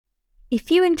If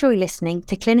you enjoy listening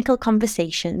to clinical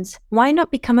conversations, why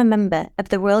not become a member of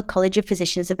the Royal College of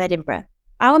Physicians of Edinburgh?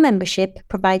 Our membership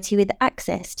provides you with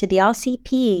access to the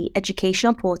RCPE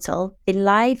educational portal, the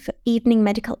live evening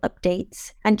medical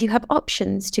updates, and you have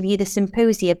options to view the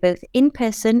symposia both in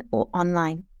person or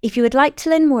online. If you would like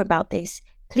to learn more about this,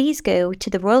 please go to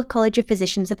the Royal College of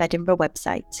Physicians of Edinburgh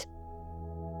website.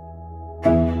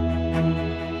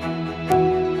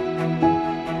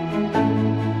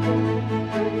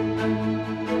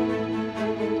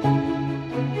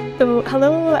 So,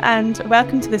 hello and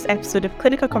welcome to this episode of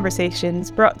Clinical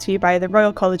Conversations brought to you by the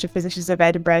Royal College of Physicians of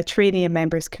Edinburgh Trainee and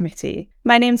Members Committee.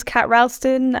 My name's Kat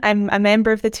Ralston. I'm a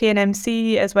member of the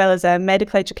TNMC as well as a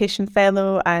Medical Education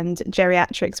Fellow and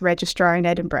Geriatrics Registrar in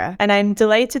Edinburgh. And I'm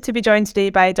delighted to be joined today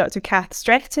by Dr. Kath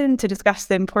Stretton to discuss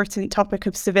the important topic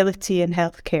of civility in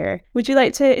healthcare. Would you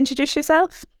like to introduce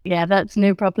yourself? Yeah, that's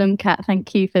no problem, Kat.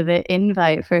 Thank you for the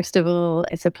invite. First of all,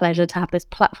 it's a pleasure to have this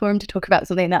platform to talk about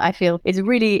something that I feel is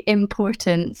really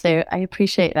important. So I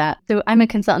appreciate that. So I'm a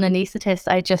consultant anaesthetist.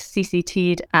 I just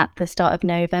CCT'd at the start of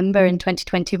November in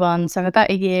 2021. So I'm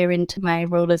about a year into my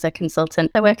role as a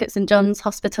consultant. I work at St John's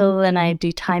Hospital and I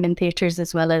do time in theatres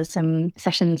as well as some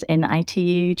sessions in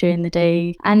ITU during the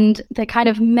day. And the kind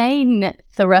of main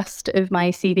thrust of my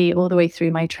CV all the way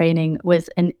through my training was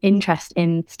an interest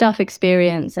in staff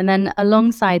experience. And then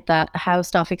alongside that, how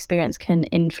staff experience can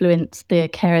influence the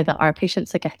care that our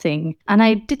patients are getting. And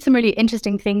I did some really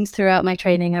interesting things throughout my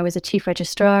training. I was a chief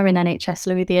registrar in NHS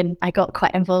Lothian. I got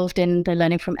quite involved in the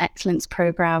Learning from Excellence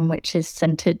programme, which is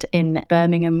centred in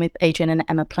Birmingham with Adrian and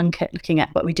Emma Plunkett, looking at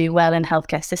what we do well in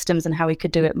healthcare systems and how we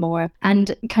could do it more.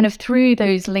 And kind of through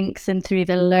those links and through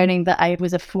the learning that I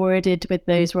was afforded with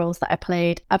those roles that I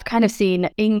played, I've kind of seen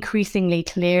increasingly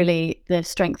clearly the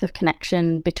strength of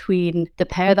connection between the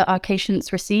care that our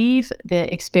patients receive,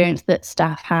 the experience that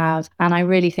staff have. And I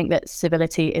really think that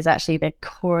civility is actually the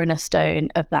cornerstone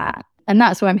of that. And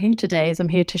that's why I'm here today, is I'm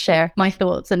here to share my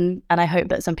thoughts and I hope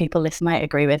that some people listening might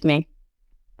agree with me.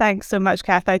 Thanks so much,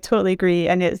 Kath. I totally agree.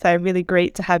 And it's really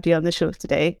great to have you on the show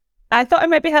today. I thought it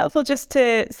might be helpful just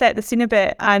to set the scene a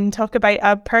bit and talk about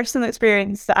a personal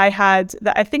experience that I had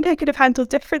that I think I could have handled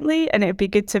differently. And it would be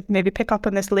good to maybe pick up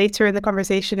on this later in the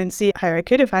conversation and see how I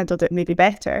could have handled it maybe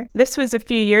better. This was a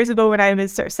few years ago when I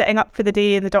was sort of setting up for the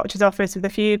day in the doctor's office with a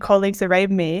few colleagues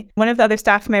around me. One of the other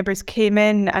staff members came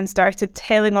in and started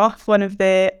telling off one of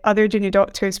the other junior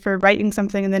doctors for writing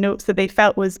something in the notes that they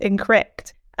felt was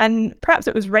incorrect. And perhaps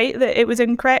it was right that it was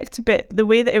incorrect, but the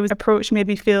way that it was approached made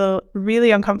me feel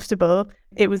really uncomfortable.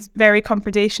 It was very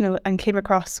confrontational and came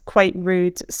across quite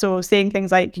rude. So saying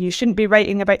things like, you shouldn't be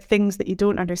writing about things that you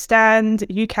don't understand,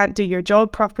 you can't do your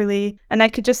job properly. And I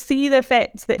could just see the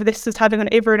effect that this was having on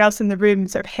everyone else in the room,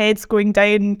 sort of heads going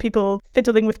down, people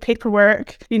fiddling with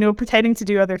paperwork, pretending to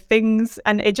do other things.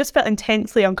 And it just felt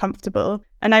intensely uncomfortable.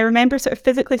 And I remember sort of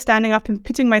physically standing up and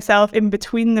putting myself in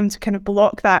between them to kind of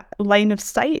block that line of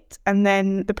sight. And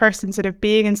then the person sort of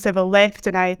being in civil left,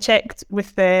 and I checked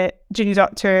with the junior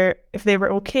doctor if they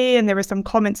were okay, and there were some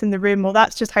comments in the room, well,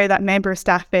 that's just how that member of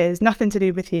staff is, nothing to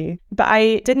do with you. But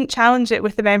I didn't challenge it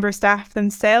with the member of staff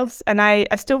themselves, and I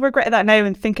still regret that now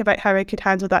and think about how I could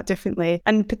handle that differently.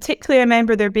 And particularly I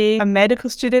remember there being a medical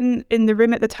student in the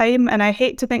room at the time, and I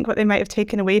hate to think what they might have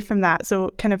taken away from that.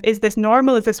 So kind of, is this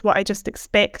normal? Is this what I just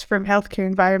expect from healthcare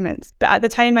environments? But at the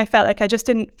time I felt like I just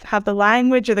didn't have the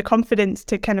language or the confidence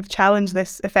to kind of challenge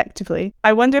this effectively.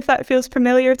 I wonder if that feels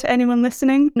familiar to anyone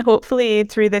listening. And hopefully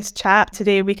through this chat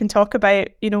today we can talk about,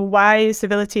 why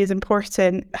civility is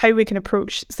important, how we can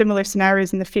approach similar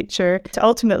scenarios in the future to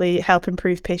ultimately help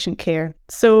improve patient care.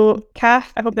 So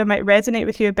Kath, I hope that might resonate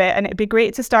with you a bit, and it'd be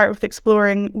great to start with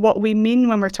exploring what we mean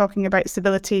when we're talking about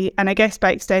civility, and I guess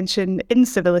by extension,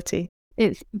 incivility.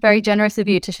 It's very generous of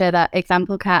you to share that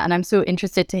example, Kat, and I'm so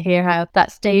interested to hear how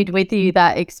that stayed with you,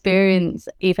 that experience,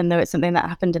 even though it's something that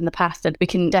happened in the past, and we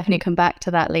can definitely come back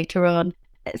to that later on.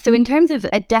 So in terms of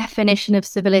a definition of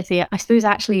civility, I suppose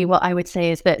actually what I would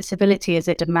say is that civility is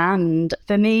a demand.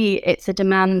 For me, it's a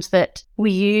demand that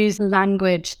we use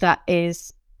language that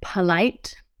is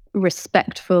polite,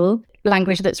 respectful,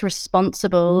 language that's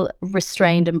responsible,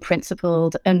 restrained and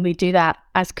principled, and we do that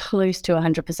as close to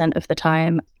 100% of the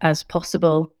time as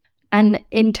possible. And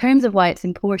in terms of why it's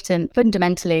important,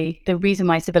 fundamentally, the reason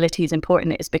why civility is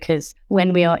important is because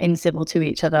when we are incivil to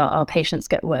each other, our patients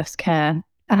get worse care.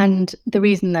 And the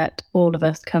reason that all of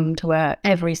us come to work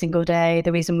every single day,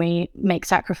 the reason we make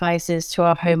sacrifices to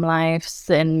our home lives,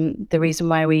 and the reason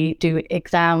why we do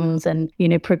exams and,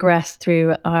 progress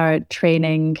through our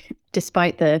training,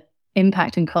 despite the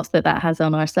impact and cost that has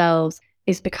on ourselves,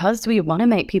 is because we want to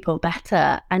make people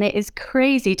better. And it is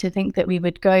crazy to think that we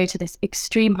would go to this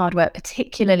extreme hard work,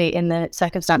 particularly in the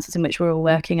circumstances in which we're all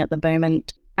working at the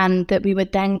moment, and that we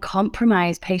would then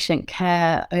compromise patient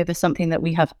care over something that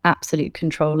we have absolute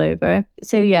control over.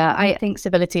 So yeah, I think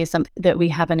civility is something that we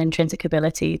have an intrinsic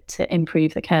ability to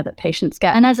improve the care that patients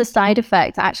get. And as a side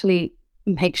effect, actually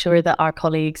make sure that our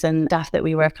colleagues and staff that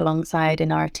we work alongside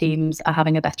in our teams are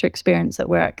having a better experience at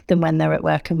work than when they're at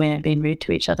work and we're being rude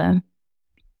to each other.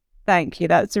 Thank you.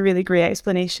 That's a really great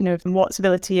explanation of what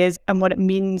civility is and what it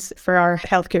means for our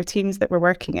healthcare teams that we're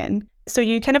working in. So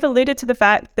you kind of alluded to the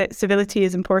fact that civility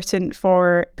is important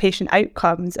for patient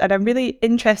outcomes, and I'm really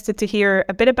interested to hear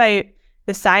a bit about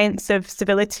the science of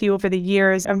civility over the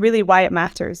years and really why it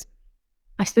matters.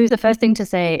 I suppose the first thing to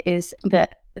say is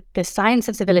that the science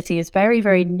of civility is very,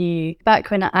 very new.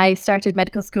 Back when I started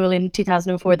medical school in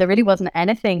 2004, there really wasn't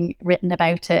anything written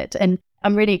about it. And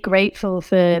I'm really grateful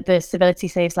for the Civility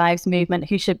Saves Lives movement,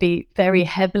 who should be very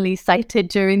heavily cited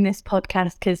during this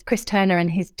podcast, because Chris Turner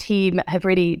and his team have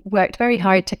really worked very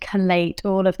hard to collate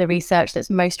all of the research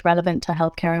that's most relevant to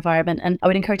healthcare environment. And I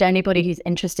would encourage anybody who's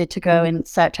interested to go and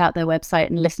search out their website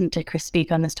and listen to Chris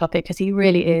speak on this topic, because he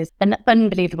really is an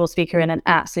unbelievable speaker and an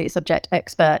absolute subject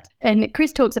expert. And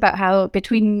Chris talks about how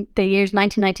between the years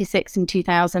 1996 and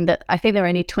 2000, that I think there are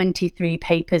only 23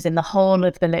 papers in the whole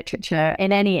of the literature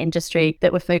in any industry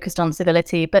that were focused on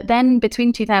civility. But then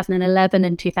between 2011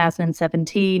 and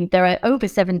 2017, there are over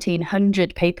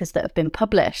 1,700 papers that have been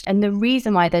published. And the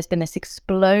reason why there's been this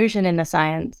explosion in the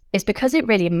science is because it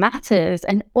really matters.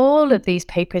 And all of these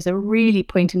papers are really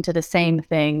pointing to the same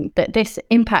thing, that this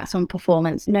impacts on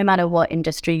performance, no matter what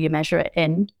industry you measure it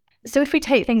in. So if we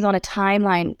take things on a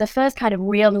timeline, the first kind of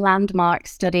real landmark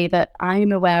study that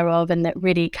I'm aware of and that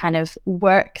really kind of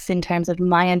works in terms of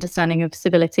my understanding of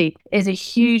civility is a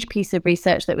huge piece of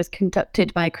research that was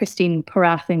conducted by Christine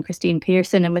Porath and Christine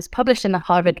Pearson and was published in the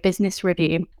Harvard Business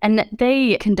Review. And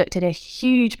they conducted a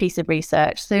huge piece of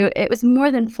research. So it was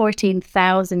more than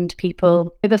 14,000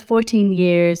 people over 14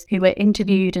 years who were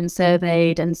interviewed and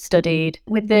surveyed and studied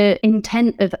with the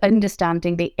intent of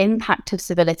understanding the impact of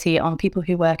civility on people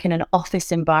who work in an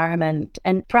office environment.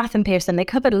 And Porath and Pearson, they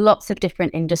covered lots of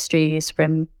different industries,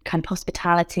 from kind of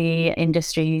hospitality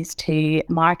industries to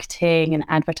marketing and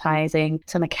advertising.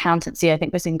 Some accountancy, I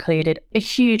think, was included, a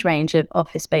huge range of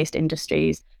office-based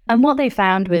industries. And what they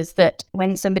found was that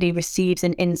when somebody receives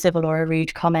an incivil or a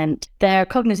rude comment, their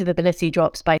cognitive ability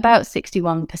drops by about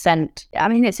 61%. I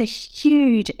mean, it's a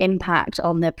huge impact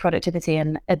on the productivity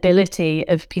and ability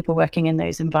of people working in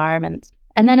those environments.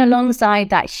 And then alongside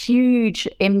that huge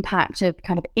impact of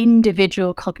kind of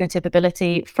individual cognitive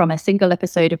ability from a single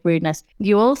episode of rudeness,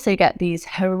 you also get these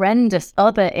horrendous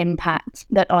other impacts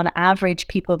that on average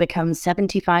people become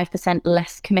 75%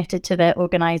 less committed to their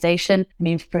organization. I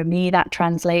mean, for me, that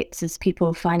translates as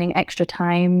people finding extra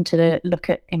time to look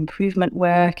at improvement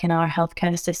work in our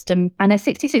healthcare system, and a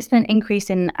 66% increase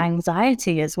in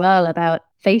anxiety as well about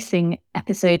facing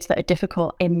episodes that are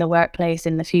difficult in the workplace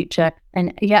in the future.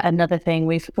 And yet another thing,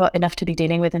 we've got enough to be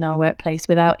dealing with in our workplace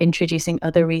without introducing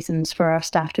other reasons for our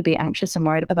staff to be anxious and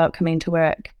worried about coming to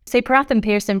work. So Porath and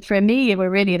Pearson, for me, were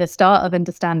really the start of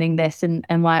understanding this and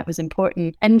why it was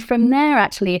important. And from there,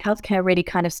 actually, healthcare really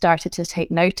kind of started to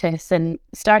take notice and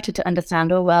started to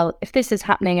understand, oh, well, if this is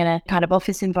happening in a kind of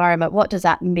office environment, what does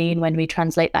that mean when we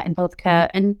translate that in healthcare?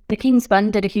 And the King's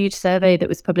Fund did a huge survey that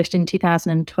was published in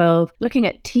 2012, looking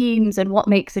at teams and what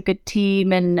makes a good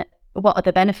team and what are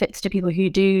the benefits to people who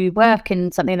do work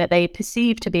in something that they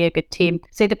perceive to be a good team.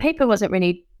 So the paper wasn't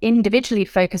really individually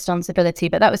focused on civility,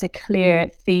 but that was a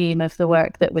clear theme of the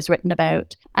work that was written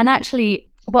about. And actually,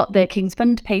 what the King's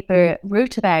Fund paper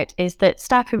wrote about is that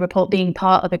staff who report being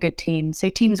part of a good team, so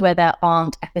teams where there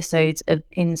aren't episodes of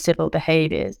incivil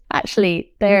behaviours,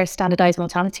 actually their standardised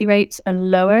mortality rates are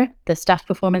lower, the staff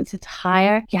performance is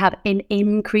higher, you have an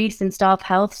increase in staff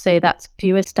health, so that's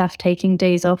fewer staff taking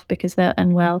days off because they're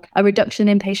unwell, a reduction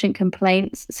in patient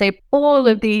complaints. So all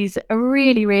of these are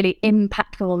really, really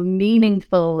impactful,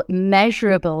 meaningful,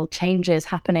 measurable changes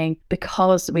happening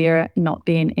because we are not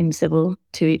being incivil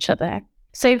to each other.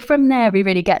 So from there, we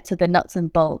really get to the nuts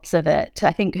and bolts of it.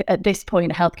 I think at this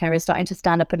point, healthcare is starting to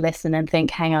stand up and listen and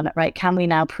think, hang on, right, can we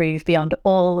now prove beyond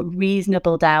all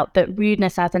reasonable doubt that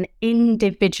rudeness as an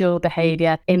individual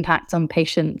behaviour impacts on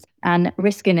patients? And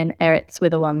Riskin and Eretz were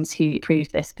the ones who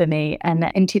proved this for me.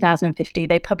 And in 2050,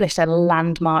 they published a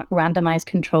landmark randomized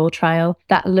control trial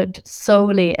that looked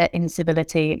solely at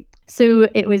incivility. So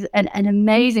it was an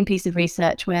amazing piece of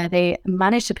research where they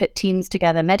managed to put teams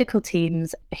together, medical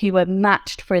teams who were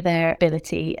matched for their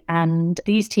ability. And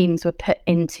these teams were put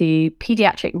into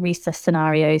pediatric resus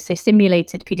scenarios, so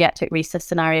simulated pediatric resus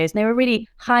scenarios. And they were really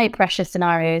high pressure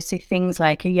scenarios, so things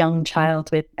like a young child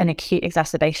with an acute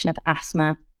exacerbation of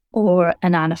asthma or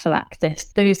an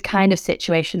anaphylaxis, those kind of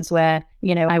situations where,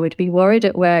 I would be worried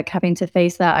at work having to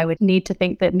face that. I would need to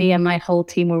think that me and my whole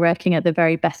team were working at the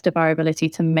very best of our ability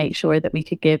to make sure that we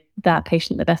could give that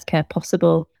patient the best care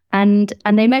possible. And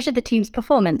they measured the team's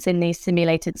performance in these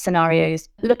simulated scenarios,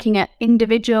 looking at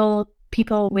individual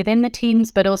people within the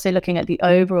teams, but also looking at the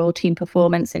overall team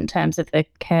performance in terms of the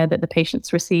care that the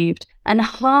patients received. And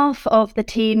half of the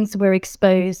teams were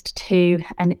exposed to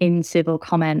an incivil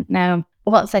comment. Now,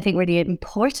 what's I think really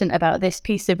important about this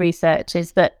piece of research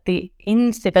is that the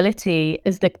incivility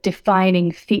is the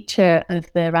defining feature of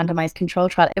the randomized control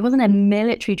trial. It wasn't a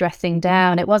military dressing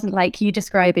down. It wasn't like you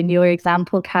describe in your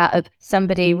example, Kat, of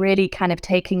somebody really kind of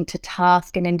taking to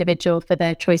task an individual for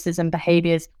their choices and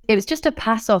behaviors. It was just a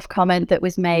pass-off comment that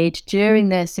was made during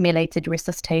the simulated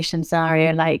resuscitation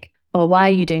scenario, like, or why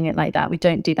are you doing it like that? We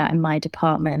don't do that in my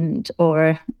department.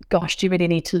 Or, gosh, do you really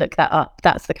need to look that up?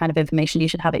 That's the kind of information you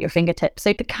should have at your fingertips.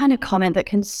 So the kind of comment that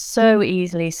can so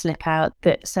easily slip out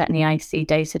that certainly I see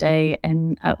day to day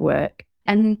and at work.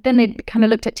 And then they kind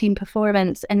of looked at team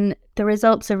performance, and the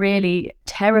results are really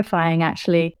terrifying,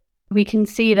 actually. We can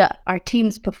see that our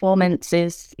team's performance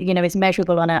is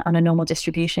measurable on a normal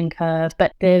distribution curve,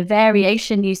 but the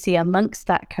variation you see amongst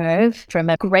that curve from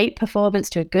a great performance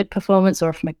to a good performance,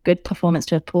 or from a good performance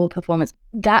to a poor performance,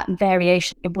 that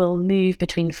variation will move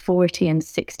between 40 and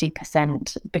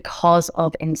 60% because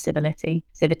of incivility.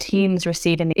 So the teams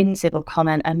receiving the incivil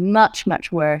comment are much,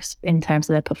 much worse in terms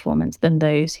of their performance than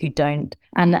those who don't.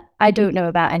 And I don't know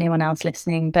about anyone else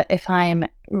listening, but if I'm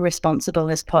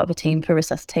responsible as part of a team for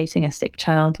resuscitating a sick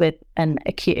child with an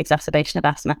acute exacerbation of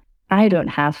asthma, I don't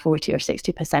have 40 or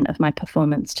 60% of my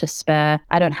performance to spare.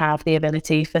 I don't have the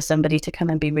ability for somebody to come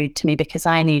and be rude to me, because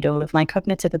I need all of my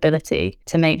cognitive ability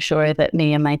to make sure that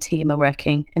me and my team are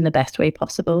working in the best way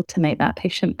possible to make that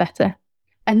patient better.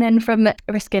 And then from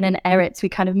Riskin and Eretz, we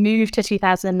kind of moved to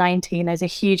 2019. There's a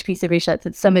huge piece of research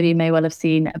that some of you may well have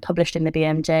seen published in the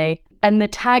BMJ. And the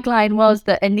tagline was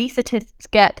that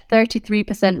anaesthetists get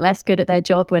 33% less good at their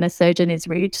job when a surgeon is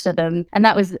rude to them. And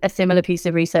that was a similar piece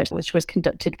of research which was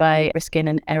conducted by Riskin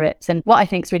and Eretz. And what I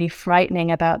think is really frightening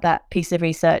about that piece of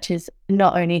research is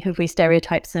not only have we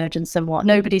stereotyped surgeons somewhat,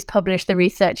 nobody's published the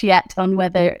research yet on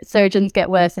whether surgeons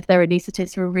get worse if their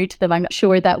anaesthetists were rude to them. I'm not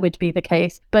sure that would be the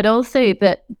case. But also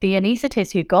that the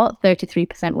anaesthetists who got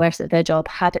 33% worse at their job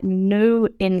had no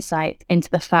insight into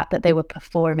the fact that they were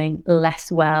performing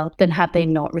less well than had they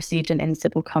not received an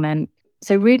incivil comment.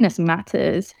 So rudeness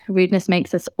matters. Rudeness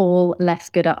makes us all less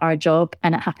good at our job,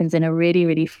 and it happens in a really,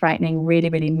 really frightening, really,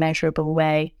 really measurable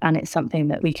way. And it's something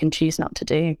that we can choose not to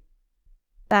do.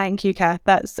 Thank you, Kath.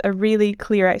 That's a really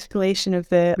clear explanation of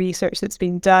the research that's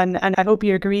been done. And I hope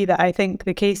you agree that I think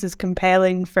the case is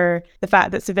compelling for the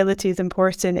fact that civility is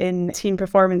important in team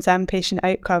performance and patient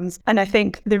outcomes. And I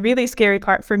think the really scary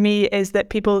part for me is that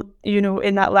people,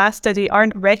 in that last study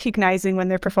aren't recognizing when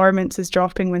their performance is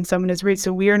dropping when someone is rude.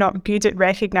 So we are not good at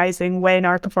recognizing when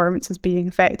our performance is being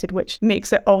affected, which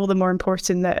makes it all the more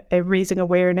important that raising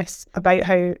awareness about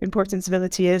how important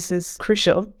civility is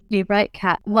crucial. You're right,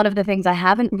 Kat. One of the things I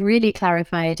haven't really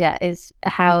clarified yet is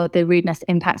how the rudeness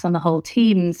impacts on the whole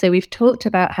team. So we've talked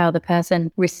about how the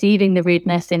person receiving the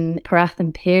rudeness in Parath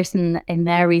and Pearson in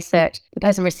their research, the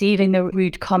person receiving the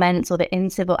rude comments or the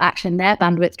incivil action, their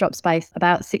bandwidth drops by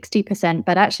about 60%.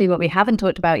 But actually what we haven't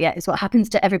talked about yet is what happens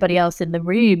to everybody else in the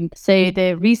room. So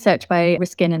the research by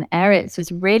Riskin and Eretz was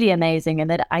really amazing, and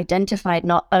that identified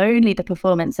not only the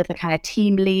performance of the kind of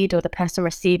team lead or the person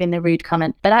receiving the rude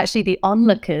comment, but actually the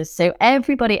onlookers. So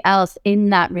everybody else in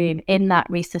that room, in that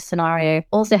resus scenario,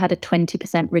 also had a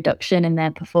 20% reduction in their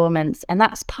performance. And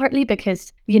that's partly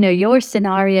because, your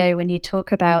scenario, when you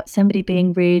talk about somebody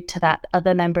being rude to that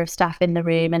other member of staff in the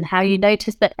room, and how you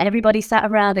notice that everybody sat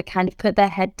around and kind of put their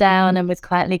head down and was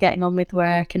quietly getting on with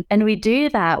work. And we do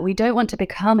that. We don't want to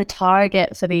become a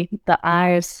target for the eye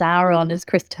of Sauron, as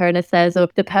Chris Turner says, or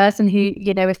the person who,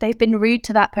 if they've been rude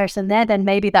to that person there, then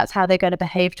maybe that's how they're going to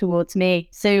behave towards me.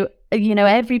 So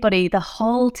everybody, the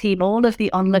whole team, all of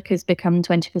the onlookers become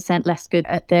 20% less good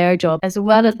at their job, as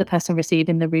well as the person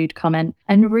receiving the rude comment.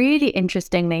 And really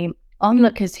interestingly,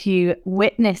 onlookers who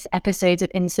witness episodes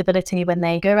of incivility when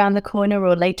they go around the corner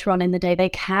or later on in the day, they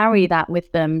carry that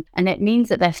with them. And it means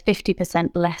that they're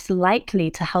 50% less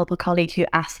likely to help a colleague who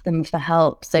asks them for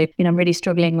help. So, I'm really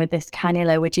struggling with this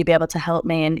cannula. Would you be able to help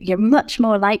me? And you're much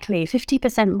more likely,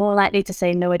 50% more likely to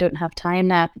say, no, I don't have time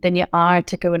now, than you are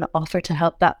to go and offer to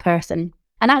help that person.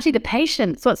 And actually the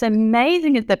patients, what's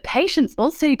amazing is the patients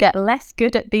also get less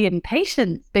good at being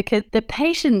patients, because the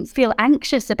patients feel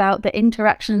anxious about the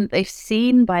interaction that they've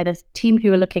seen by the team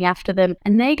who are looking after them.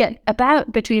 And they get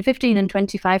about between 15 and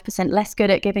 25% less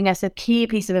good at giving us a key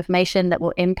piece of information that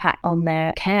will impact on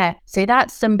their care. So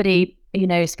that's somebody,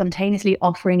 spontaneously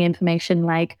offering information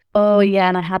like, oh yeah,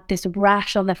 and I had this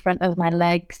rash on the front of my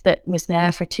legs that was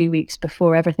there for 2 weeks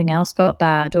before everything else got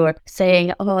bad. Or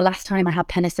saying, oh, last time I had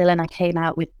penicillin, I came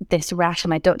out with this rash and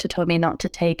my doctor told me not to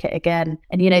take it again.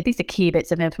 And, these are key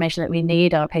bits of information that we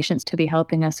need our patients to be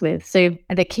helping us with. So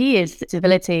the key is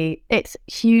civility. It's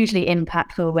hugely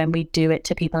impactful when we do it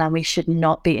to people, and we should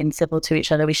not be incivil to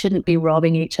each other. We shouldn't be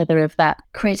robbing each other of that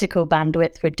critical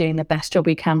bandwidth for doing the best job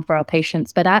we can for our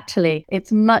patients. But actually,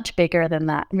 it's much bigger than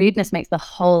that. Rudeness makes the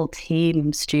whole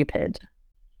team stupid.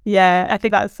 Yeah, I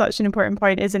think that's such an important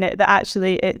point, isn't it? That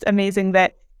actually it's amazing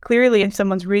that clearly if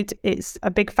someone's rude, it's a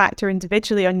big factor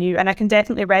individually on you. And I can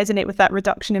definitely resonate with that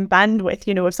reduction in bandwidth.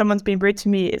 If someone's been rude to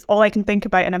me, it's all I can think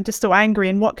about and I'm just so angry.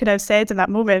 And what could I have said in that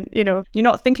moment? You're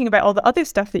not thinking about all the other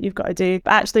stuff that you've got to do.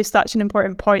 But actually such an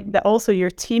important point that also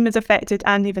your team is affected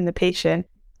and even the patient.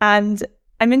 And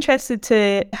I'm interested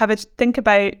to have a think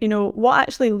about, what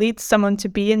actually leads someone to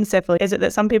be incivil. Is it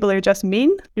that some people are just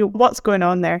mean? What's going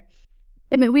on there?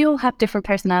 I mean, we all have different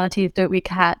personalities, don't we,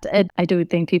 Kat? And I don't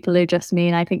think people are just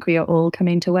mean. I think we are all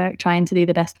coming to work trying to do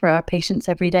the best for our patients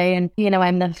every day. And,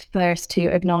 I'm the first to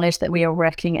acknowledge that we are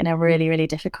working in a really, really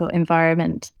difficult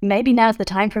environment. Maybe now's the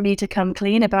time for me to come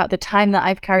clean about the time that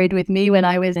I've carried with me when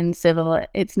I was in civil.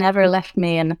 It's never left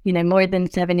me. And, more than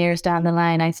 7 years down the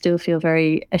line, I still feel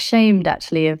very ashamed,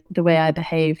 actually, of the way I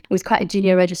behaved. I was quite a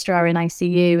junior registrar in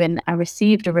ICU, and I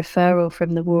received a referral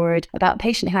from the ward about a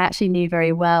patient who I actually knew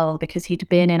very well, because he'd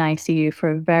been in ICU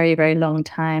for a very, very long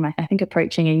time. I think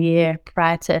approaching a year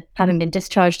prior to having been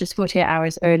discharged just 48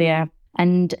 hours earlier.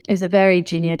 And it was a very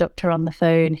junior doctor on the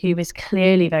phone who was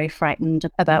clearly very frightened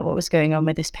about what was going on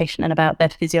with this patient and about their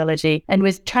physiology, and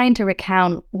was trying to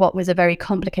recount what was a very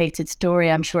complicated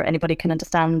story. I'm sure anybody can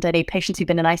understand any patients who've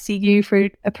been in ICU for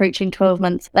approaching 12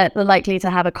 months that are likely to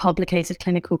have a complicated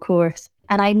clinical course.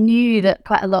 And I knew that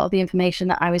quite a lot of the information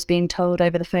that I was being told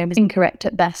over the phone was incorrect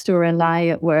at best or a lie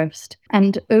at worst.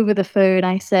 And over the phone,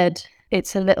 I said,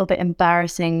 it's a little bit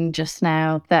embarrassing just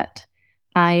now that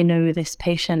I know this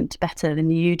patient better than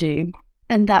you do.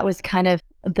 And that was kind of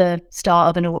the start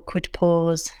of an awkward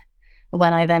pause,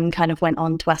 when I then kind of went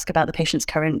on to ask about the patient's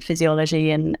current physiology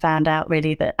and found out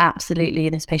really that absolutely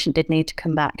this patient did need to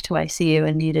come back to ICU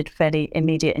and needed fairly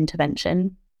immediate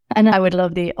intervention. And I would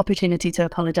love the opportunity to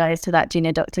apologise to that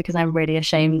junior doctor, because I'm really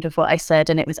ashamed of what I said,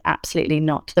 and it was absolutely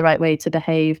not the right way to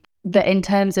behave. But in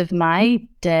terms of my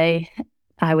day,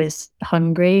 I was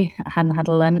hungry. I hadn't had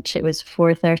a lunch. It was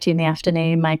 4:30 in the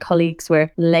afternoon. My colleagues were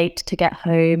late to get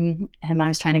home, and I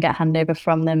was trying to get a handover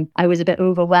from them. I was a bit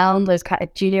overwhelmed. I was quite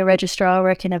a junior registrar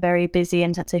working a very busy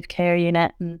intensive care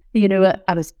unit. And,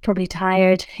 I was probably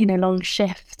tired, long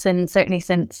shifts. And certainly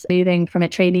since moving from a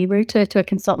trainee rota to a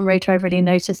consultant rota, I've really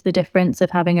noticed the difference of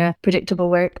having a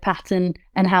predictable work pattern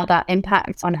and how that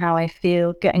impacts on how I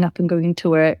feel getting up and going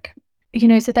to work.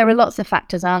 So there are lots of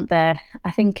factors, aren't there?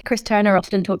 I think Chris Turner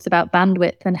often talks about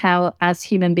bandwidth and how, as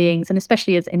human beings, and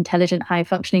especially as intelligent,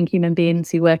 high-functioning human beings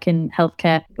who work in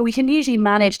healthcare, we can usually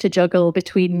manage to juggle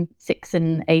between 6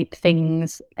 and 8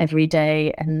 things every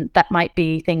day. And that might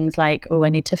be things like, oh, I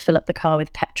need to fill up the car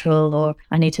with petrol, or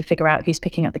I need to figure out who's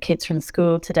picking up the kids from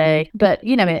school today. But,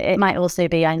 it might also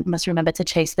be, I must remember to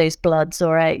chase those bloods,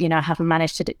 or, I haven't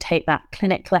managed to dictate that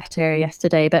clinic letter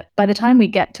yesterday. But by the time we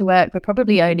get to work, we're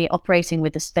probably only operating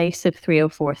with the space of 3 or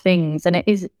 4 things. And it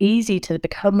is easy to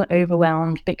become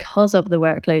overwhelmed because of the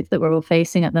workloads that we're all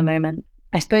facing at the moment.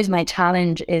 I suppose my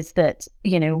challenge is that,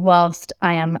 whilst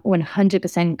I am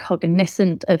 100%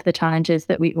 cognizant of the challenges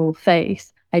that we all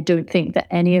face, I don't think that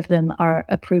any of them are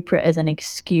appropriate as an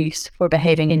excuse for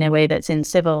behaving in a way that's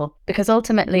incivil, because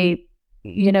ultimately,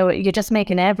 you're just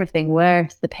making everything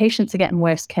worse. The patients are getting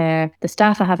worse care. The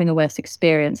staff are having a worse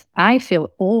experience. I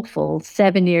feel awful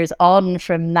 7 years on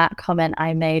from that comment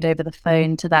I made over the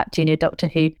phone to that junior doctor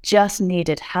who just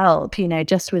needed help,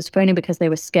 just was phoning because they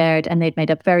were scared, and they'd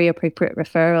made a very appropriate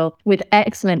referral with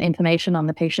excellent information on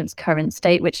the patient's current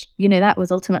state, which, that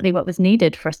was ultimately what was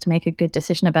needed for us to make a good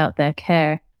decision about their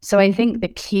care. So I think the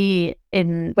key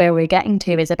in where we're getting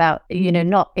to is about,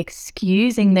 not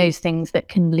excusing those things that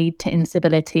can lead to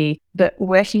incivility, but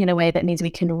working in a way that means we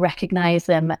can recognize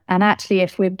them. And actually,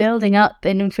 if we're building up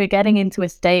and if we're getting into a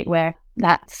state where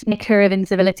that snicker of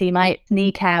incivility might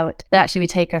sneak out, that actually we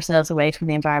take ourselves away from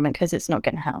the environment because it's not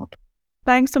going to help.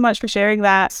 Thanks so much for sharing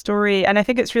that story. And I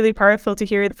think it's really powerful to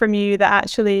hear from you that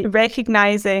actually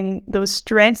recognizing those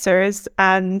stressors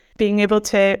and being able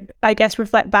to, I guess,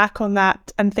 reflect back on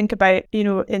that and think about,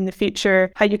 in the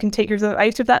future, how you can take yourself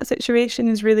out of that situation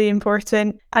is really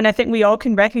important. And I think we all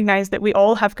can recognize that we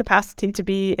all have capacity to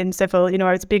be in civil.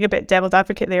 I was being a bit devil's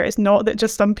advocate there. It's not that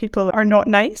just some people are not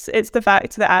nice. It's the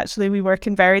fact that actually we work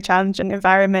in very challenging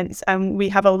environments and we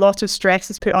have a lot of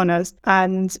stresses put on us.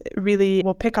 And really,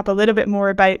 we'll pick up a little bit more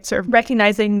about sort of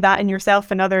recognizing that in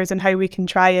yourself and others and how we can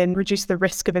try and reduce the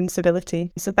risk of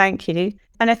incivility. So thank you.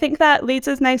 And I think that leads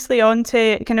us nicely on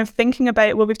to kind of thinking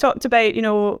about, we've talked about,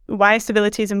 why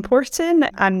civility is important.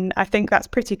 And I think that's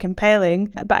pretty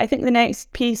compelling. But I think the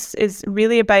next piece is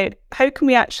really about how can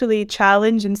we actually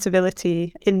challenge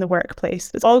incivility in the workplace?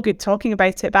 It's all good talking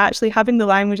about it, but actually having the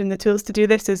language and the tools to do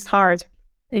this is hard.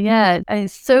 Yeah,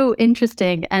 it's so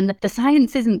interesting. And the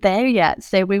science isn't there yet.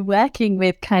 So we're working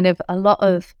with kind of a lot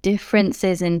of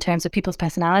differences in terms of people's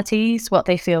personalities, what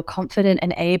they feel confident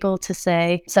and able to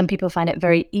say. Some people find it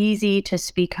very easy to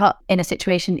speak up in a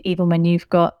situation, even when you've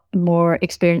got more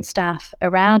experienced staff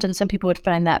around, and some people would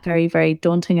find that very, very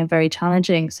daunting and very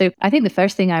challenging. So I think the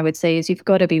first thing I would say is you've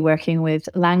got to be working with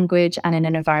language and in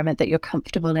an environment that you're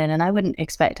comfortable in. And I wouldn't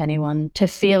expect anyone to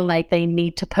feel like they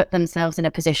need to put themselves in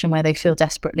a position where they feel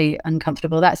desperately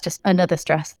uncomfortable. That's just another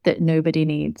stress that nobody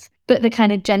needs. But the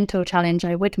kind of gentle challenge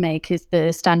I would make is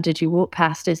the standard you walk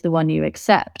past is the one you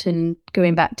accept. And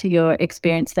going back to your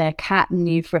experience there, Kat, and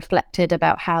you've reflected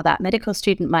about how that medical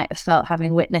student might have felt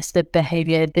having witnessed the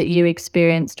behaviour that you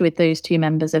experienced with those two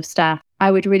members of staff. I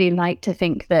would really like to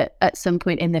think that at some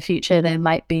point in the future, there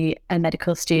might be a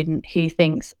medical student who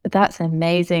thinks that's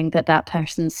amazing that that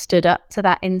person stood up to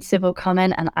that incivil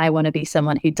comment, and I want to be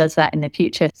someone who does that in the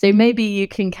future. So maybe you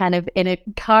can kind of, in a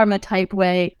karma type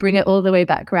way, bring it all the way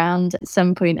back around at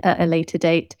some point at a later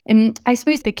date. And I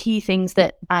suppose the key things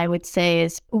that I would say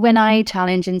is when I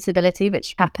challenge incivility,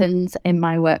 which happens in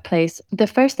my workplace, the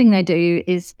first thing I do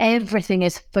is everything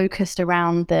is focused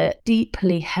around the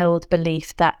deeply held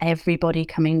belief that everybody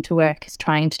coming to work is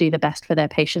trying to do the best for their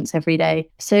patients every day.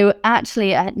 So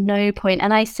actually at no point,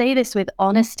 and I say this with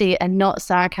honesty and not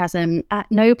sarcasm, at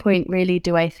no point really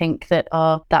do I think that,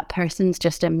 that person's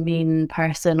just a mean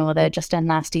person or they're just a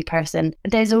nasty person.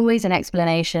 There's always an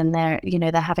explanation. They're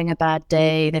having a bad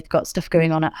day, they've got stuff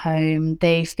going on at home,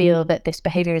 they feel that this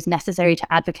behavior is necessary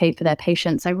to advocate for their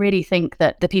patients. I really think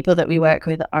that the people that we work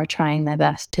with are trying their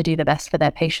best to do the best for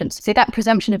their patients. So that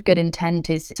presumption of good intent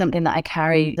is something that I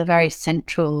carry a very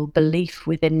central belief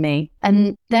within me.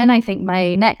 And then I think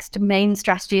my next main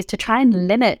strategy is to try and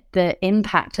limit the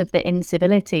impact of the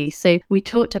incivility. So we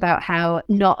talked about how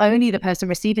not only the person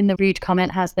receiving the rude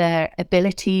comment has their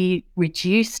ability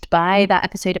reduced by that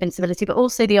episode of incivility, but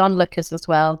also the onlookers as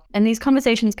well. And these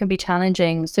conversations can be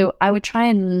challenging. So I would try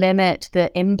and limit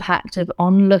the impact of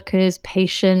onlookers,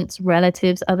 patients,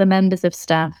 relatives, other members of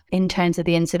staff in terms of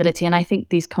the incivility. And I think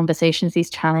these conversations, these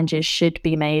challenges should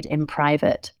be made in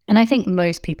private. And I think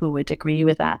most people would agree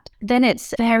with that. Then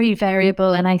it's very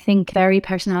variable and I think very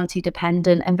personality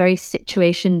dependent and very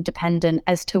situation dependent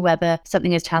as to whether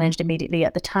something is challenged immediately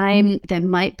at the time. There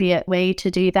might be a way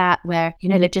to do that where,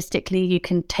 logistically you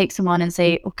can take someone and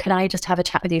say, can I just have a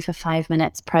chat with you for 5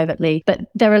 minutes privately? But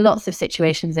there are lots of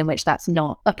situations in which that's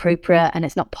not appropriate and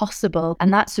it's not possible,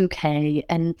 and that's okay.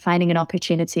 And finding an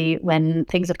opportunity when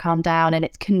things have calmed down and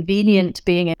it's convenient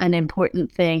being an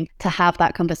important thing to have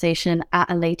that conversation at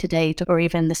a later date or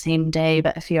even the same day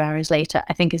but a few hours later,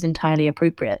 I think is entirely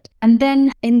appropriate. And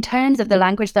then in terms of the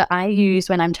language that I use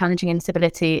when I'm challenging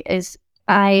incivility is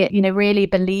I, really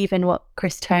believe in what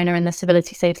Chris Turner and the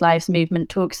Civility Saves Lives movement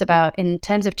talks about in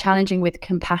terms of challenging with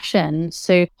compassion.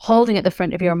 So holding at the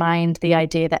front of your mind the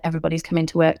idea that everybody's coming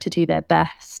to work to do their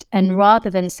best. And rather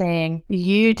than saying,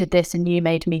 you did this and you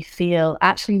made me feel,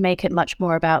 actually make it much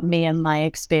more about me and my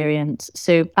experience.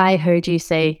 So I heard you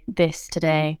say this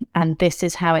today and this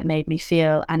is how it made me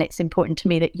feel. And it's important to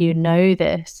me that you know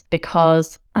this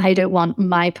because I don't want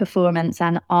my performance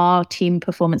and our team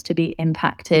performance to be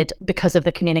impacted because of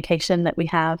the communication that we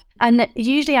have. And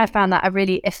usually I found that a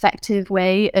really effective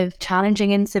way of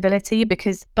challenging incivility,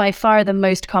 because by far the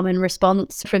most common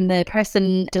response from the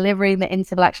person delivering the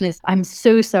incivil action is, "I'm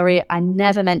so sorry, I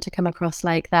never meant to come across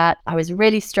like that. I was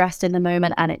really stressed in the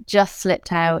moment and it just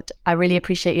slipped out. I really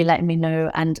appreciate you letting me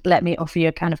know, and let me offer you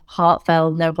a kind of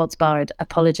heartfelt, no holds barred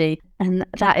apology." And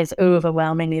that is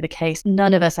overwhelmingly the case.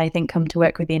 None of us, I think, come to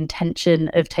work with the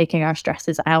intention of taking our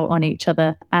stresses out on each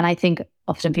other. And I think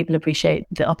often people appreciate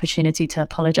the opportunity to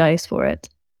apologize for it.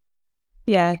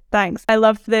 Yeah, thanks. I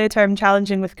love the term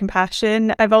challenging with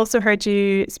compassion. I've also heard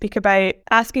you speak about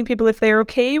asking people if they're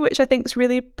okay, which I think is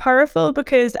really powerful,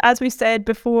 because as we said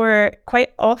before, quite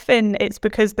often it's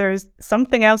because there's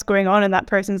something else going on in that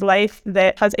person's life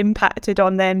that has impacted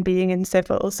on them being in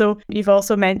civil. So you've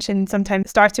also mentioned sometimes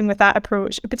starting with that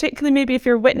approach, particularly maybe if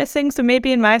you're witnessing. So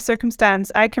maybe in my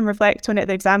circumstance, I can reflect on it,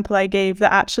 the example I gave,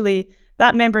 that actually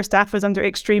that member of staff was under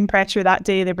extreme pressure that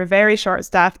day. They were very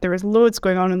short-staffed. There was loads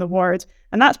going on in the ward.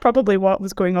 And that's probably what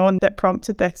was going on that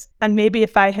prompted this. And maybe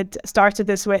if I had started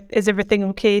this with, "Is everything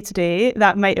okay today?"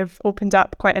 that might have opened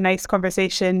up quite a nice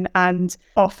conversation, and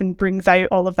often brings out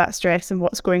all of that stress and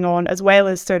what's going on, as well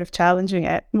as sort of challenging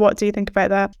it. What do you think about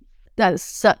that? That's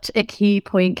such a key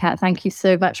point, Kat. Thank you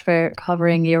so much for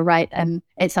covering. You're right.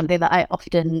 It's something that I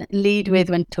often lead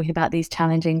with when talking about these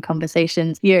challenging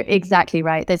conversations. You're exactly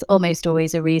right. There's almost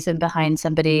always a reason behind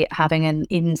somebody having an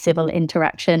in-civil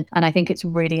interaction. And I think it's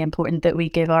really important that we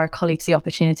give our colleagues the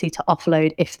opportunity to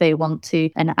offload if they want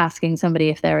to. And asking somebody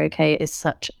if they're okay is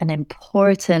such an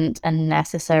important and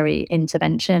necessary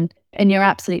intervention. And you're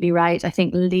absolutely right. I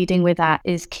think leading with that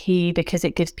is key, because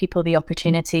it gives people the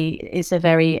opportunity. It's a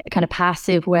very kind of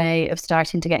passive way of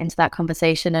starting to get into that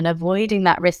conversation and avoiding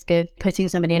that risk of putting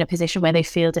somebody in a position where they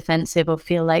feel defensive or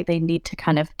feel like they need to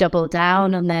kind of double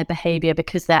down on their behavior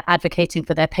because they're advocating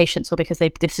for their patients, or because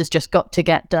this has just got to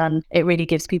get done. It really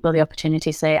gives people the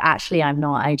opportunity to say, "Actually, I'm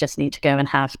not. I just need to go and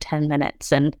have 10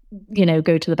 minutes and,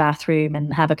 go to the bathroom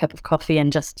and have a cup of coffee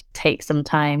and just take some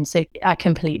time." So I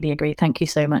completely agree. Thank you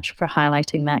so much for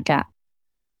highlighting that gap.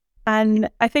 And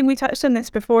I think we touched on this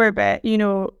before, but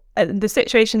the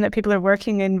situation that people are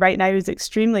working in right now is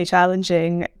extremely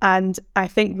challenging, and I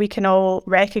think we can all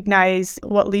recognise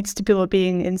what leads to people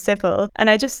being in civil. And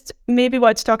I just maybe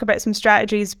want to talk about some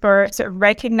strategies for sort of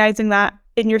recognising that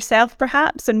in yourself,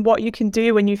 perhaps, and what you can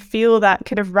do when you feel that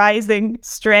kind of rising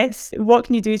stress. What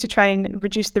can you do to try and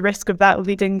reduce the risk of that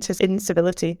leading to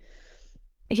incivility?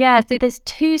 Yeah, so there's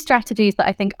two strategies that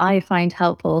I think I find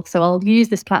helpful. So I'll use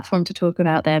this platform to talk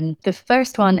about them. The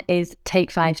first one is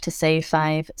take 5 to save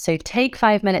 5. So take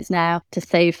 5 minutes now to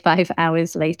save 5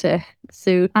 hours later.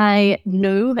 So I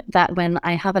know that when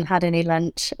I haven't had any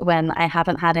lunch, when I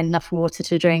haven't had enough water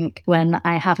to drink, when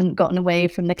I haven't gotten away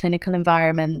from the clinical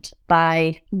environment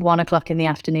by 1 o'clock in the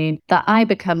afternoon, that I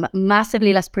become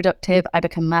massively less productive. I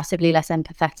become massively less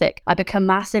empathetic. I become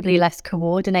massively less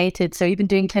coordinated. So even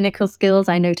doing clinical skills,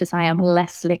 I notice I am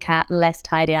less slick at, less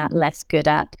tidy at, less good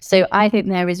at. So I think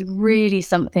there is really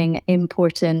something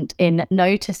important in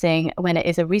noticing when it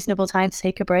is a reasonable time to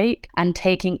take a break, and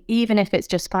taking, even if it's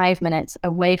just 5 minutes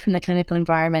away from the clinical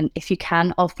environment. If you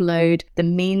can offload the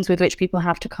means with which people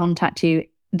have to contact you,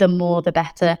 the more the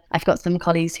better. I've got some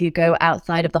colleagues who go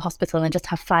outside of the hospital and just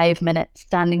have 5 minutes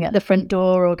standing at the front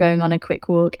door or going on a quick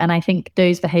walk. And I think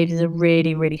those behaviors are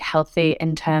really, really healthy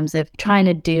in terms of trying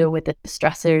to deal with the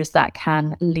stressors that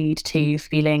can lead to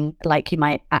feeling like you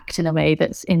might act in a way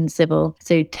that's incivil.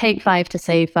 So take 5 to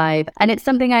save 5. And it's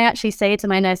something I actually say to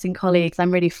my nursing colleagues.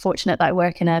 I'm really fortunate that I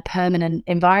work in a permanent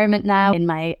environment now in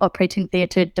my operating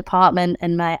theatre department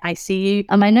and my ICU.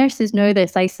 And my nurses know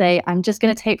this. I say, I'm just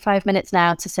going to take 5 minutes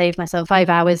now to save myself 5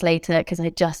 hours later, because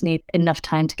I just need enough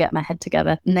time to get my head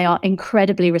together. And they are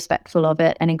incredibly respectful of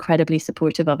it and incredibly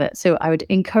supportive of it. So I would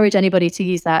encourage anybody to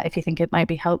use that if you think it might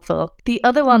be helpful. The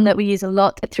other one that we use a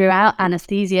lot throughout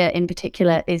anesthesia in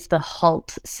particular is the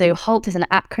HALT. So HALT is an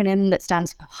acronym that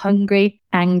stands for hungry,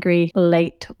 angry,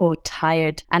 late, or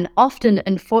tired. And often,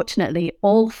 unfortunately,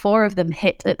 all 4 of them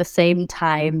hit at the same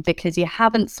time, because you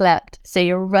haven't slept, so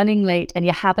you're running late, and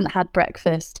you haven't had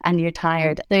breakfast, and you're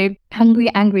tired. So hungry,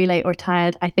 angry, late, or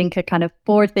tired, I think, are kind of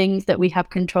 4 things that we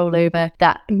have control over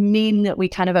that mean that we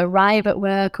kind of arrive at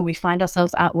work, or we find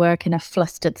ourselves at work in a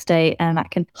flustered state, and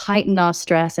that can heighten our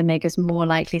stress and make us more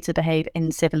likely to behave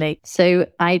incivilly. So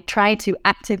I try to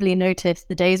actively notice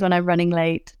the days when I'm running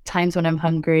late, times when I'm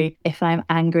hungry, if I'm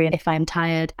angry, if I'm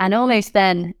tired, and almost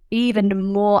then even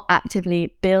more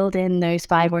actively build in those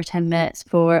 5 or 10 minutes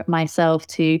for myself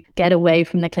to get away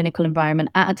from the clinical environment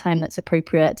at a time that's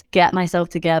appropriate, get myself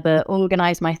together,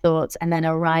 organize my thoughts, and then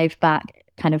arrive back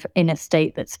kind of in a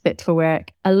state that's fit for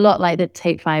work. A lot like the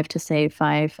Take 5 to Save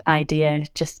 5 idea.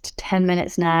 Just 10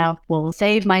 minutes now will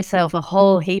save myself a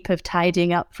whole heap of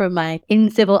tidying up from my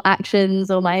incivil actions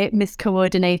or my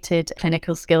miscoordinated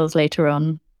clinical skills later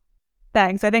on.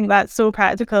 Thanks. I think that's so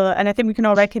practical. And I think we can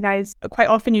all recognize quite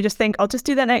often you just think, I'll just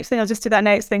do that next thing, I'll just do that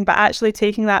next thing. But actually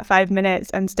taking that 5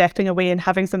 minutes and stepping away and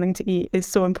having something to eat is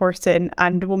so important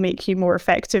and will make you more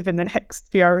effective in the next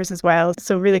few hours as well.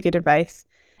 So really good advice.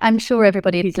 I'm sure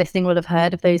everybody who's listening will have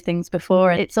heard of those things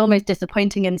before. It's almost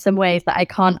disappointing in some ways that I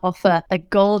can't offer a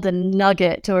golden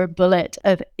nugget or a bullet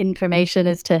of information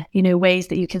as to, ways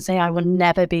that you can say, I will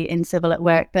never be incivil at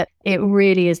work. But it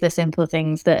really is the simple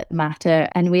things that matter.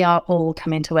 And we are all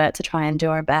coming to work to try and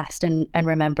do our best and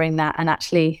remembering that. And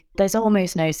actually, there's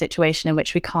almost no situation in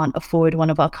which we can't afford one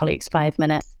of our colleagues 5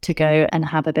 minutes to go and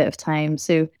have a bit of time.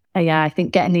 So I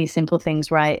think getting these simple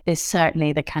things right is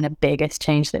certainly the kind of biggest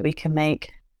change that we can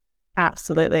make.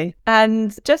 Absolutely.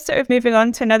 And just sort of moving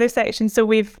on to another section. So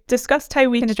we've discussed how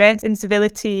we can address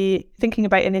incivility, thinking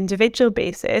about an individual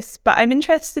basis, but I'm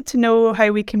interested to know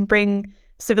how we can bring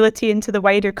civility into the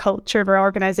wider culture of our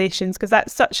organisations, because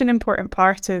that's such an important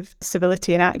part of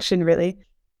civility in action, really.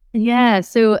 Yeah,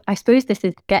 so I suppose this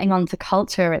is getting on to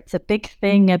culture. It's a big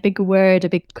thing, a big word, a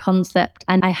big concept.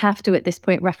 And I have to at this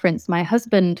point reference my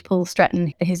husband, Paul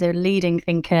Stretton, who's a leading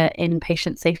thinker in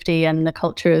patient safety and the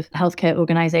culture of healthcare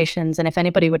organisations. And if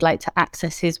anybody would like to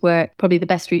access his work, probably the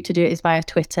best route to do it is via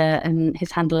Twitter, and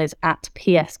his handle is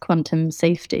 @PS Quantum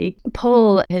Safety.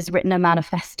 Paul has written a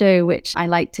manifesto, which I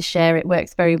like to share. It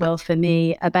works very well for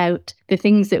me, about the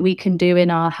things that we can do in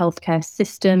our healthcare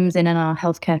systems and in our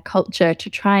healthcare culture to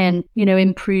try and,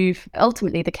 improve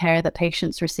ultimately the care that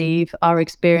patients receive, our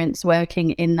experience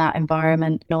working in that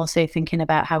environment, and also thinking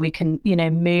about how we can,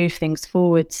 move things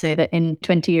forward so that in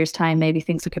 20 years' time, maybe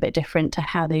things look a bit different to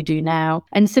how they do now.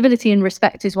 And civility and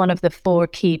respect is one of the 4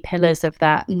 key pillars of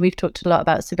that. And we've talked a lot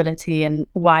about civility and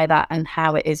why that and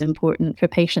how it is important for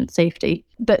patient safety.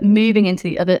 But moving into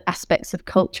the other aspects of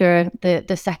culture,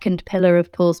 the second pillar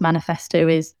of Paul's manifesto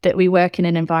is that we work in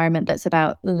an environment that's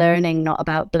about learning, not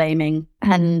about blaming.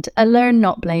 And a learn,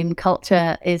 not blame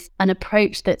culture is an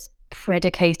approach that's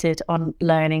predicated on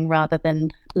learning rather than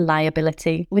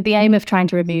liability, with the aim of trying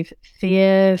to remove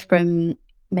fear from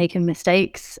making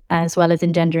mistakes, as well as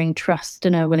engendering trust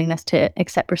and a willingness to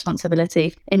accept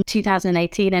responsibility. In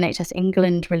 2018, NHS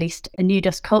England released a new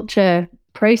Just Culture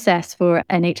process for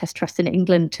NHS Trust in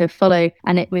England to follow.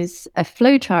 And it was a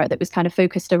flowchart that was kind of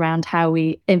focused around how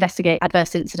we investigate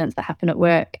adverse incidents that happen at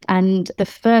work. And the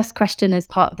first question as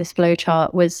part of this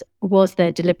flowchart was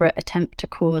there deliberate attempt to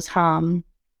cause harm?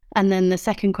 And then the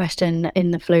second question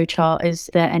in the flowchart is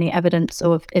there any evidence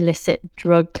of illicit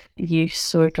drug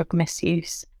use or drug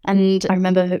misuse? And I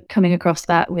remember coming across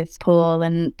that with Paul,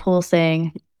 and Paul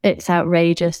saying, it's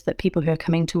outrageous that people who are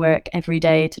coming to work every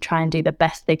day to try and do the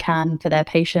best they can for their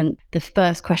patient, the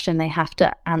first question they have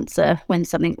to answer when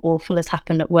something awful has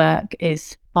happened at work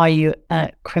is, are you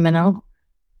a criminal?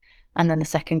 And then the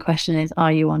second question is,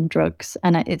 are you on drugs?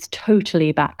 And it's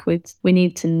totally backwards. We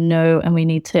need to know, and we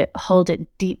need to hold it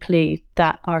deeply,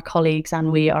 that our colleagues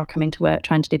and we are coming to work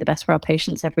trying to do the best for our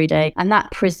patients every day. And that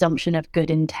presumption of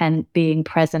good intent being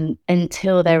present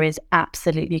until there is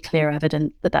absolutely clear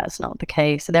evidence that that's not the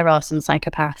case. So there are some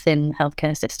psychopaths in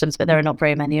healthcare systems, but there are not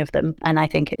very many of them. And I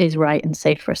think it is right and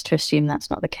safe for us to assume that's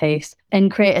not the case,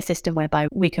 and create a system whereby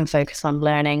we can focus on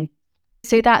learning.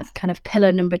 So that's kind of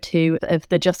pillar number 2 of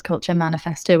the Just Culture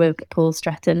manifesto of Paul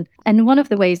Stretton. And one of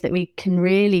the ways that we can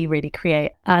really, really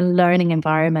create a learning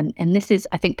environment, and this is,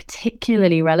 I think,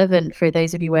 particularly relevant for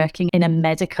those of you working in a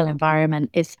medical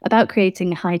environment, is about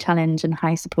creating high challenge and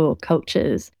high support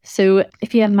cultures. So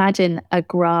if you imagine a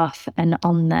graph, and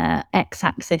on the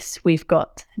x-axis we've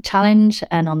got challenge,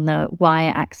 and on the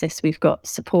y-axis we've got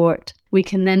support, we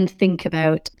can then think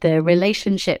about the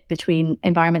relationship between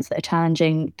environments that are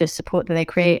challenging, the support that they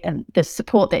create, and the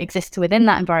support that exists within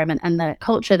that environment, and the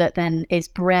culture that then is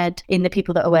bred in the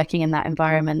people that are working in that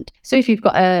environment. So if you've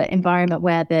got an environment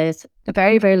where there's a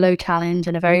very, very low challenge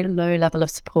and a very low level of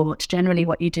support, generally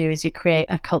what you do is you create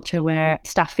a culture where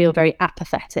staff feel very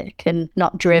apathetic and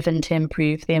not driven to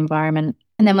improve the environment.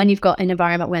 And then when you've got an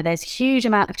environment where there's huge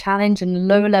amount of challenge and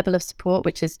low level of support,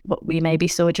 which is what we maybe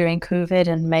saw during COVID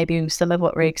and maybe some of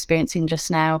what we're experiencing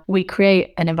just now, we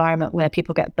create an environment where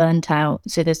people get burnt out.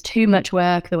 So there's too much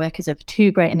work, the work is of too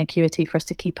great an acuity for us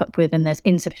to keep up with, and there's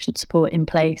insufficient support in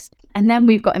place. And then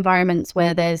we've got environments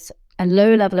where there's a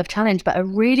low level of challenge, but a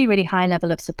really, really high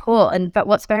level of support. But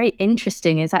what's very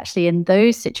interesting is actually in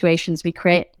those situations, we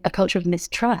create a culture of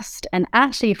mistrust. And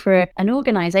actually for an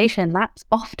organization, that's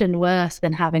often worse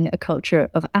than having a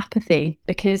culture of apathy,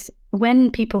 because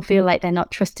when people feel like they're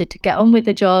not trusted to get on with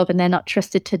the job and they're not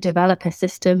trusted to develop a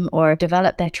system or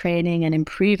develop their training and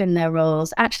improve in their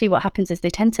roles, actually what happens is they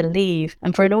tend to leave.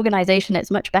 And for an organization,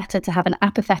 it's much better to have an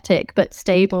apathetic but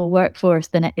stable workforce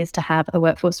than it is to have a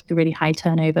workforce with really high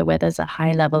turnover where there's a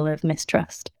high level of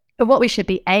mistrust. But what we should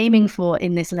be aiming for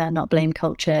in this learn, not blame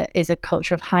culture is a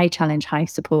culture of high challenge, high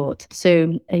support.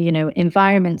 So,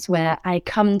 environments where I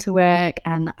come to work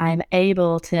and I'm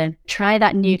able to try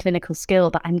that new clinical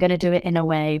skill, but I'm going to do it in a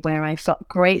way where I've got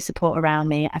great support around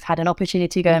me. I've had an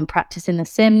opportunity to go and practice in the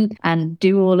sim and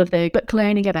do all of the book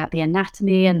learning about the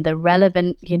anatomy and the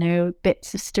relevant,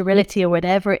 bits of sterility or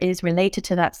whatever it is related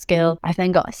to that skill. I've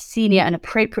then got a senior and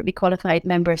appropriately qualified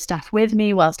member of staff with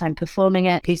me whilst I'm performing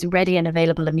it, who's ready and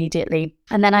available immediately.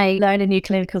 And then I learn a new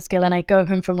clinical skill and I go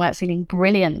home from work feeling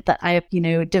brilliant that I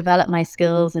have, developed my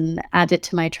skills and added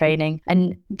to my training.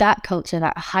 And that culture,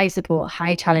 that high support,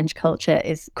 high challenge culture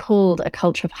is called a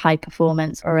culture of high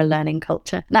performance or a learning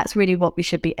culture. That's really what we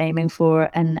should be aiming for.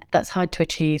 And that's hard to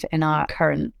achieve in our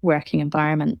current working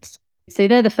environments. So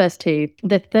they're the first two.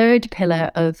 The third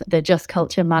pillar of the Just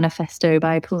Culture Manifesto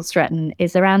by Paul Stretton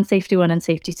is around Safety 1 and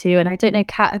Safety 2. And I don't know,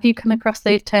 Kat, have you come across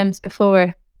those terms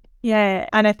before? Yeah,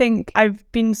 and I think I've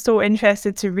been so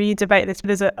interested to read about this.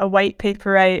 There's a white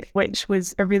paper out, which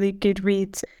was a really good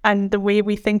read. And the way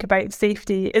we think about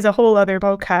safety is a whole other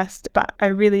podcast. But I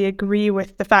really agree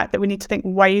with the fact that we need to think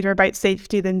wider about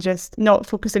safety than just not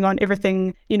focusing on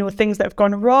everything, things that have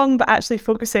gone wrong, but actually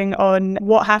focusing on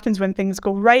what happens when things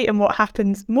go right and what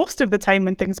happens most of the time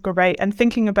when things go right, and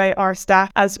thinking about our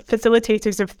staff as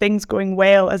facilitators of things going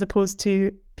well as opposed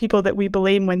to people that we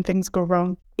blame when things go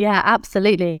wrong. Yeah,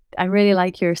 absolutely. I really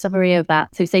like your summary of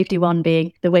that. So Safety 1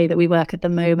 being the way that we work at the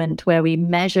moment, where we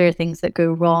measure things that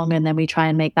go wrong and then we try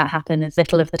and make that happen as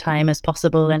little of the time as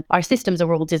possible. And our systems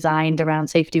are all designed around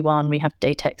Safety 1. We have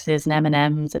DATEXs and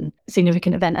M&Ms and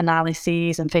significant event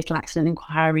analyses and fatal accident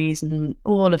inquiries and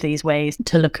all of these ways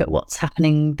to look at what's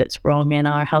happening that's wrong in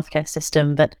our healthcare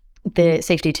system. But the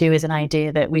Safety 2 is an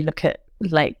idea that we look at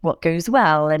what goes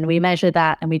well and we measure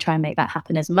that and we try and make that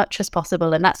happen as much as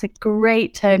possible. And that's a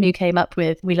great term you came up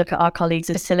with. We look at our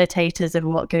colleagues as facilitators of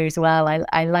what goes well.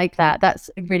 I like that. That's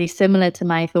really similar to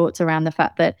my thoughts around the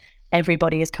fact that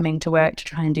everybody is coming to work to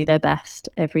try and do their best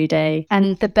every day.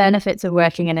 And the benefits of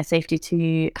working in a Safety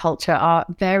 2 culture are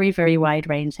very, very wide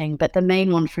ranging. But the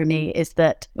main one for me is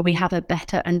that we have a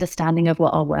better understanding of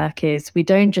what our work is. We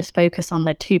don't just focus on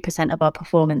the 2% of our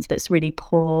performance that's really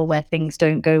poor, where things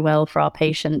don't go well for our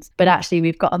patients, but actually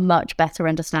we've got a much better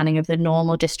understanding of the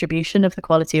normal distribution of the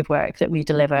quality of work that we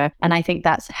deliver. And I think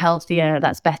that's healthier.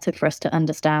 That's better for us to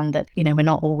understand that, we're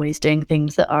not always doing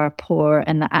things that are poor,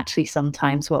 and that actually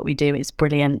sometimes what we do is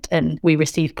brilliant and we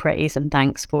receive praise and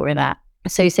thanks for that.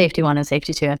 So Safety 1 and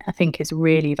Safety 2, I think, is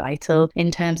really vital in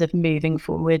terms of moving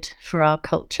forward for our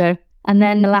culture. And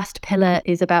then the last pillar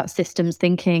is about systems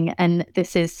thinking. And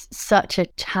this is such a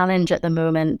challenge at the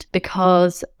moment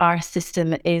because our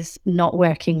system is not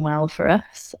working well for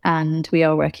us. And we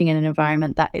are working in an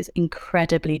environment that is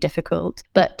incredibly difficult.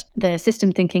 But the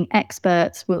system thinking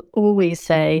experts will always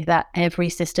say that every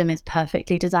system is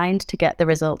perfectly designed to get the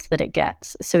results that it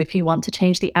gets. So if you want to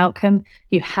change the outcome,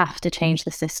 you have to change the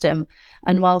system.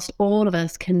 And whilst all of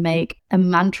us can make a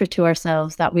mantra to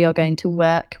ourselves that we are going to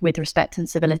work with respect and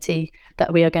civility,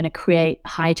 that we are going to create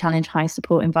high challenge, high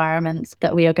support environments,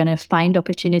 that we are going to find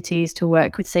opportunities to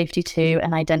work with Safety 2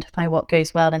 and identify what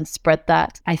goes well and spread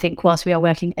that, I think whilst we are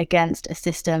working against a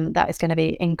system, that is going to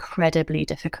be incredibly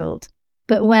difficult.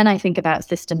 But when I think about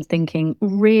systems thinking,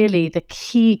 really the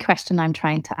key question I'm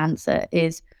trying to answer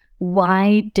is,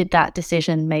 why did that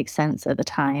decision make sense at the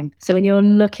time? So when you're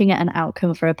looking at an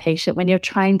outcome for a patient, when you're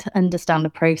trying to understand the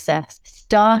process,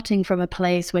 starting from a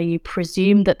place where you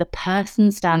presume that the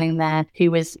person standing there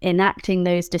who was enacting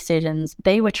those decisions,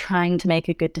 they were trying to make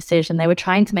a good decision. They were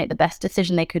trying to make the best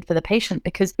decision they could for the patient,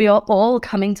 because we are all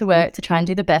coming to work to try and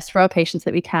do the best for our patients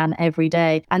that we can every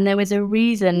day. And there was a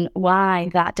reason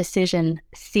why that decision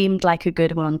seemed like a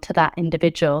good one to that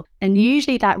individual. And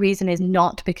usually that reason is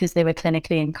not because they were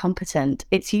clinically incompetent.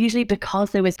 It's usually because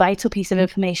there was a vital piece of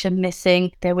information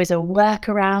missing. There was a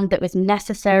workaround that was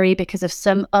necessary because of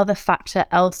some other factor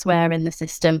elsewhere in the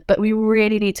system. But we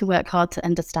really need to work hard to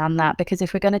understand that, because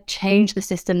if we're going to change the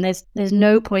system, there's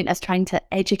no point us trying to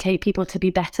educate people to be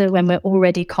better when we're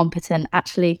already competent.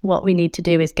 Actually, what we need to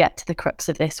do is get to the crux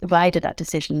of this. Why did that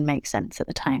decision make sense at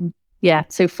the time? Yeah,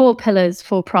 so 4 pillars,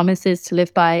 4 promises to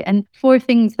live by, and 4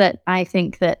 things that I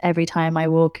think that every time I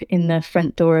walk in the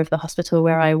front door of the hospital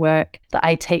where I work, that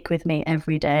I take with me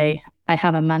every day. I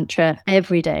have a mantra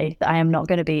every day that I am not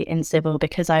going to be incivil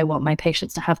because I want my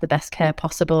patients to have the best care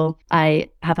possible. I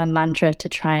have a mantra to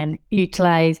try and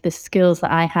utilize the skills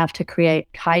that I have to create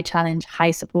high challenge,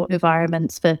 high support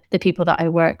environments for the people that I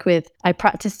work with. I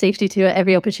practice safety too at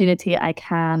every opportunity I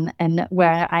can. And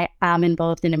where I am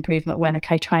involved in improvement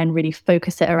work, I try and really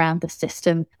focus it around the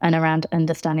system and around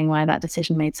understanding why that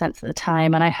decision made sense at the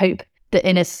time. And I hope that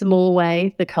in a small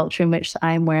way, the culture in which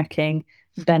I'm working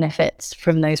benefits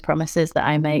from those promises that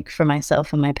I make for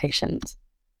myself and my patients.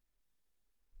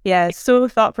 Yeah, so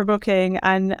thought-provoking,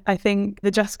 and I think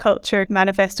the Just Culture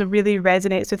manifesto really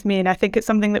resonates with me, and I think it's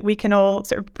something that we can all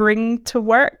sort of bring to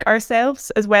work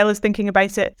ourselves, as well as thinking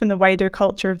about it from the wider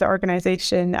culture of the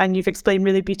organisation. And you've explained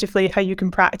really beautifully how you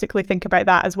can practically think about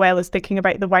that, as well as thinking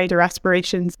about the wider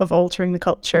aspirations of altering the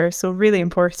culture. So really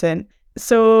important.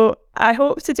 So I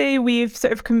hope today we've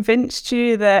sort of convinced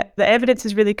you that the evidence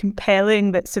is really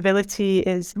compelling, that civility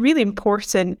is really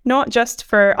important, not just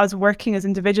for us working as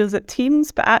individuals at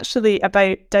teams, but actually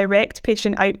about direct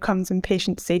patient outcomes and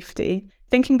patient safety.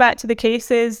 Thinking back to the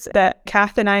cases that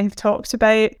Kath and I have talked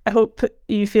about, I hope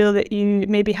you feel that you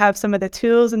maybe have some of the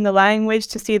tools and the language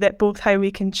to see that both how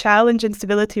we can challenge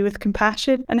incivility with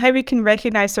compassion and how we can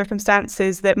recognise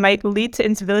circumstances that might lead to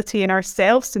incivility in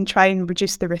ourselves and try and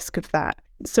reduce the risk of that.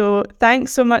 So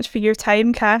thanks so much for your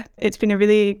time, Kath. It's been a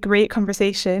really great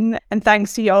conversation. And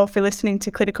thanks to you all for listening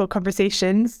to Clinical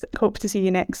Conversations. Hope to see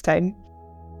you next time.